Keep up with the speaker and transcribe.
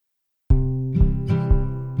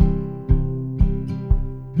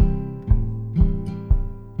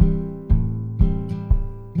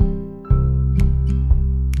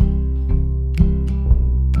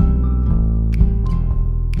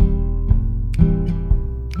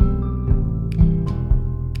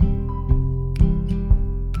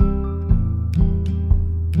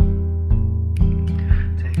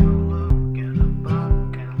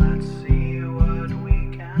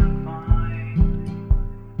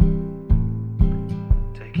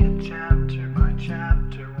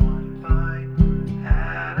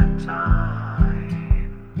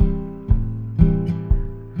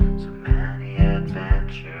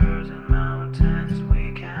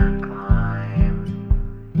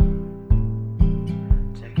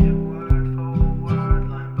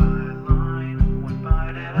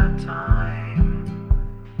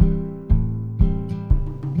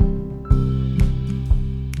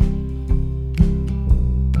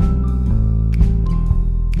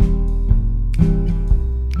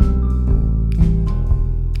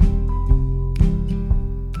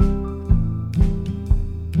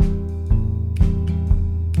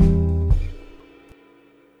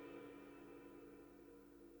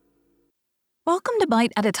Welcome to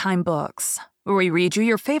Bite at a Time Books, where we read you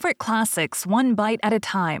your favorite classics one bite at a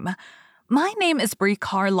time. My name is Brie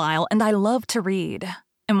Carlisle, and I love to read,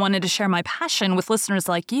 and wanted to share my passion with listeners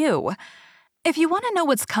like you. If you want to know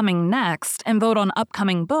what's coming next and vote on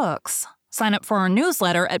upcoming books, sign up for our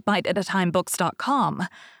newsletter at biteatatimebooks.com.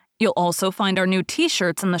 You'll also find our new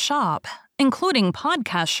t-shirts in the shop, including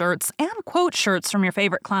podcast shirts and quote shirts from your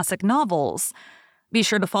favorite classic novels. Be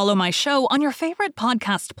sure to follow my show on your favorite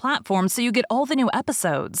podcast platform so you get all the new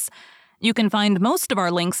episodes. You can find most of our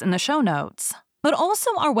links in the show notes, but also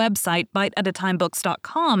our website,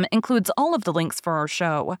 biteatatimebooks.com, includes all of the links for our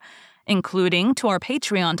show, including to our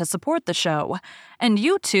Patreon to support the show, and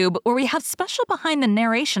YouTube, where we have special behind the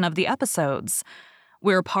narration of the episodes.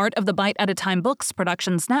 We're part of the Bite at a Time Books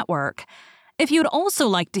Productions Network. If you'd also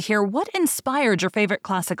like to hear what inspired your favorite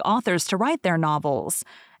classic authors to write their novels,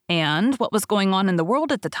 and what was going on in the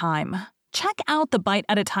world at the time, check out the Bite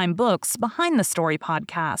at a Time Books Behind the Story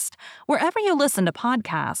podcast, wherever you listen to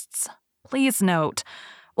podcasts. Please note,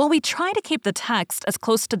 while we try to keep the text as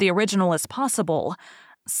close to the original as possible,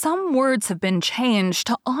 some words have been changed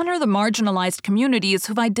to honor the marginalized communities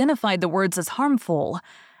who've identified the words as harmful,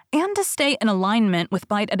 and to stay in alignment with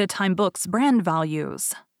Bite at a Time Books' brand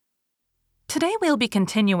values. Today we'll be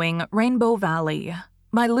continuing Rainbow Valley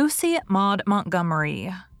by Lucy Maud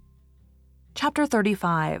Montgomery. Chapter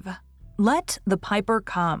 35. Let the Piper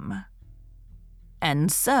Come.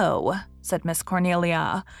 "And so," said Miss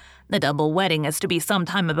Cornelia, "the double wedding is to be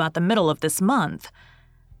sometime about the middle of this month."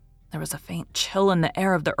 There was a faint chill in the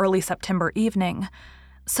air of the early September evening,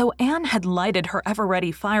 so Anne had lighted her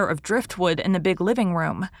ever-ready fire of driftwood in the big living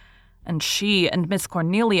room, and she and Miss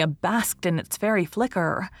Cornelia basked in its fairy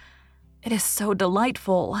flicker. "It is so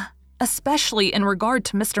delightful, especially in regard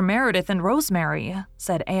to Mr. Meredith and Rosemary,"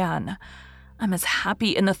 said Anne. "I'm as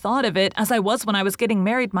happy in the thought of it as I was when I was getting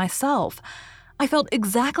married myself. I felt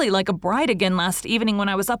exactly like a bride again last evening when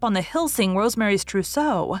I was up on the hill seeing Rosemary's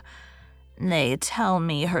trousseau." "They tell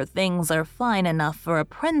me her things are fine enough for a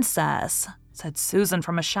princess," said Susan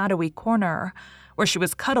from a shadowy corner, where she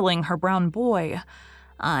was cuddling her brown boy.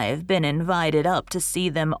 "I've been invited up to see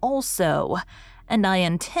them also, and I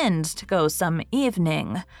intend to go some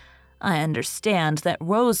evening. I understand that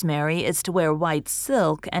Rosemary is to wear white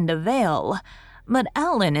silk and a veil, but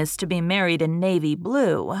Ellen is to be married in navy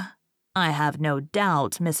blue. I have no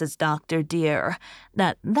doubt, Mrs. Doctor dear,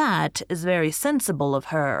 that is very sensible of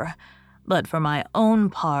her. But for my own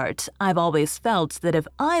part, I've always felt that if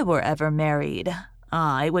I were ever married,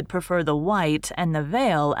 I would prefer the white and the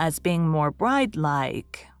veil as being more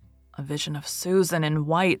bride-like." A vision of Susan in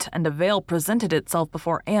white and a veil presented itself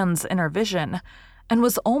before Anne's inner vision, and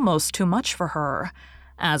was almost too much for her.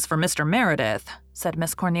 "As for Mr. Meredith," said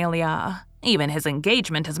Miss Cornelia, "even his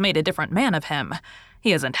engagement has made a different man of him.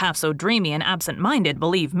 He isn't half so dreamy and absent-minded,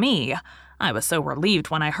 believe me. I was so relieved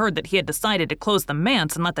when I heard that he had decided to close the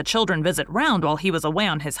manse and let the children visit round while he was away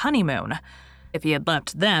on his honeymoon. If he had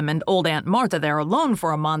left them and old Aunt Martha there alone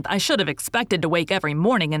for a month, I should have expected to wake every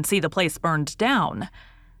morning and see the place burned down."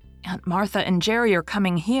 "Aunt Martha and Jerry are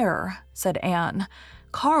coming here," said Anne.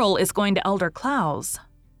 "Carl is going to Elder Clow's.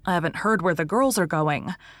 I haven't heard where the girls are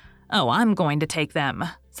going." "Oh, I'm going to take them,"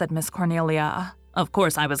 said Miss Cornelia. "Of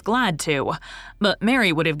course I was glad to, but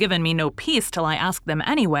Mary would have given me no peace till I asked them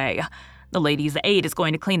anyway. The ladies' aid is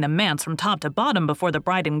going to clean the manse from top to bottom before the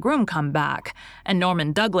bride and groom come back, and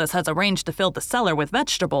Norman Douglas has arranged to fill the cellar with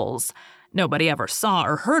vegetables. Nobody ever saw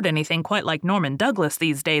or heard anything quite like Norman Douglas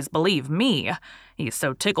these days, believe me. He's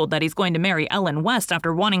so tickled that he's going to marry Ellen West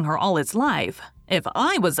after wanting her all his life. If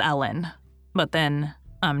I was Ellen. But then,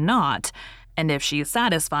 I'm not. And if she's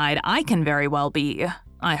satisfied, I can very well be.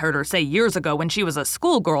 I heard her say years ago when she was a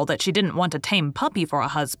schoolgirl that she didn't want a tame puppy for a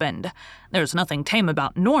husband. There's nothing tame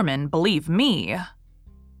about Norman, believe me."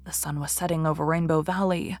 The sun was setting over Rainbow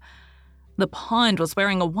Valley. The pond was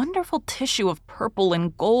wearing a wonderful tissue of purple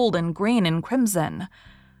and gold and green and crimson.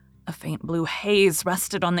 A faint blue haze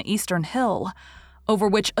rested on the eastern hill, over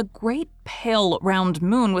which a great pale round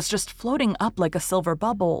moon was just floating up like a silver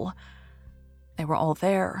bubble. They were all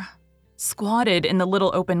there, squatted in the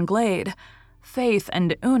little open glade, Faith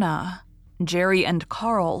and Una, Jerry and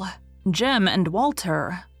Carl, Jem and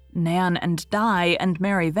Walter, Nan and Di and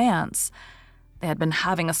Mary Vance. They had been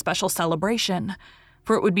having a special celebration,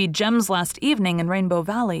 for it would be Jem's last evening in Rainbow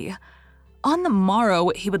Valley. On the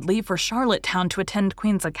morrow, he would leave for Charlottetown to attend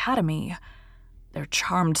Queen's Academy. Their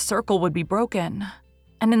charmed circle would be broken,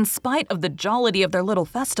 and in spite of the jollity of their little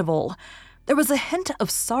festival, there was a hint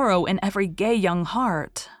of sorrow in every gay young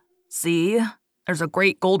heart. "See? There's a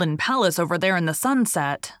great golden palace over there in the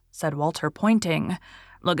sunset," said Walter, pointing.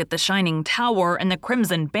 Look at the shining tower and the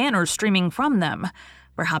crimson banners streaming from them.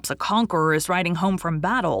 Perhaps a conqueror is riding home from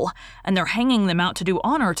battle, and they're hanging them out to do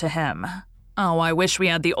honor to him." "Oh, I wish we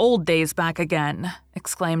had the old days back again,"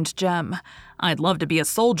 exclaimed Jem. "I'd love to be a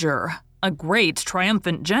soldier. A great,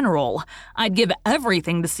 triumphant general. I'd give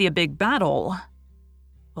everything to see a big battle."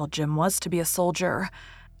 Well, Jem was to be a soldier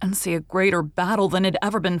and see a greater battle than had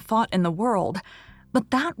ever been fought in the world,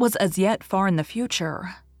 but that was as yet far in the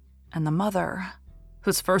future. And the mother,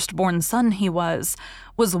 whose firstborn son he was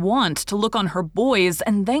wont to look on her boys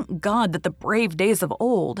and thank God that the brave days of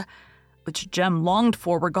old, which Jem longed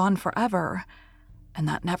for, were gone forever, and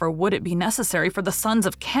that never would it be necessary for the sons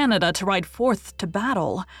of Canada to ride forth to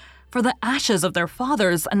battle, for the ashes of their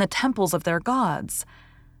fathers and the temples of their gods.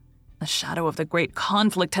 The shadow of the great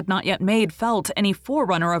conflict had not yet made felt any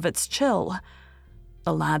forerunner of its chill.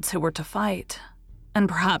 The lads who were to fight, and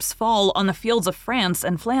perhaps fall on the fields of France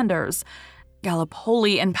and Flanders,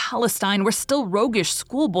 Gallipoli and Palestine, were still roguish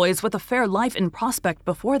schoolboys with a fair life in prospect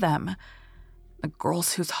before them. The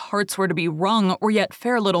girls whose hearts were to be wrung were yet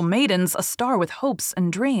fair little maidens astar with hopes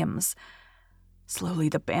and dreams. Slowly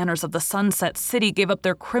the banners of the sunset city gave up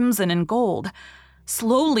their crimson and gold.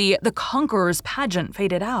 Slowly the conqueror's pageant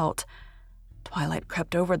faded out. Twilight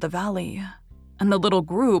crept over the valley, and the little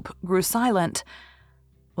group grew silent.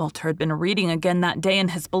 Walter had been reading again that day in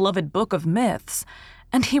his beloved book of myths,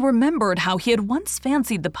 and he remembered how he had once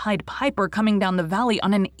fancied the Pied Piper coming down the valley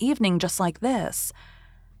on an evening just like this.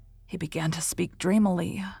 He began to speak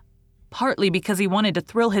dreamily, partly because he wanted to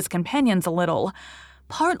thrill his companions a little,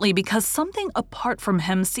 partly because something apart from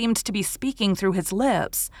him seemed to be speaking through his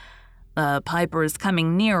lips. "The Piper is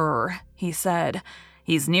coming nearer," he said.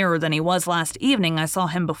 "He's nearer than he was last evening I saw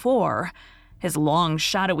him before. His long,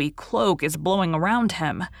 shadowy cloak is blowing around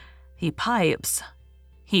him. He pipes,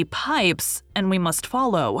 and we must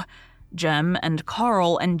follow. Jem and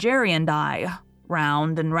Carl and Jerry and I,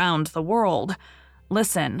 round and round the world.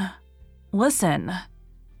 Listen, listen.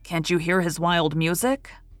 Can't you hear his wild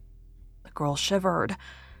music?" The girl shivered.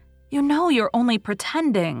 "You know you're only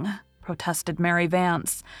pretending," protested Mary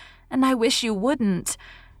Vance. "And I wish you wouldn't.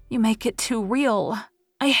 You make it too real.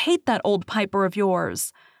 I hate that old piper of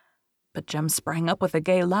yours." But Jem sprang up with a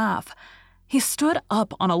gay laugh. He stood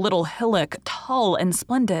up on a little hillock, tall and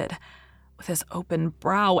splendid, with his open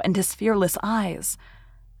brow and his fearless eyes.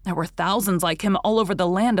 There were thousands like him all over the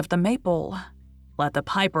land of the maple. "Let the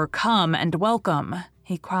piper come and welcome,"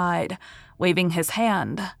 he cried, waving his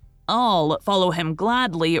hand. "All follow him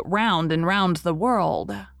gladly round and round the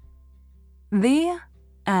world." The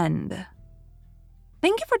end.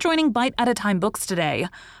 Thank you for joining Bite at a Time Books today,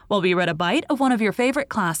 while we read a bite of one of your favorite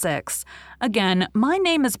classics. Again, my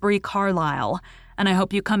name is Brie Carlisle, and I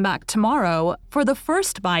hope you come back tomorrow for the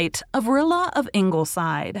first bite of Rilla of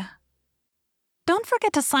Ingleside. Don't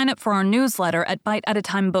forget to sign up for our newsletter at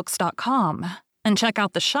biteatatimebooks.com and check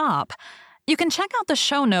out the shop. You can check out the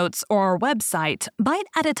show notes or our website,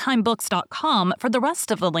 biteatatimebooks.com, for the rest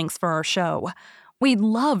of the links for our show. We'd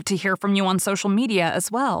love to hear from you on social media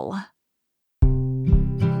as well.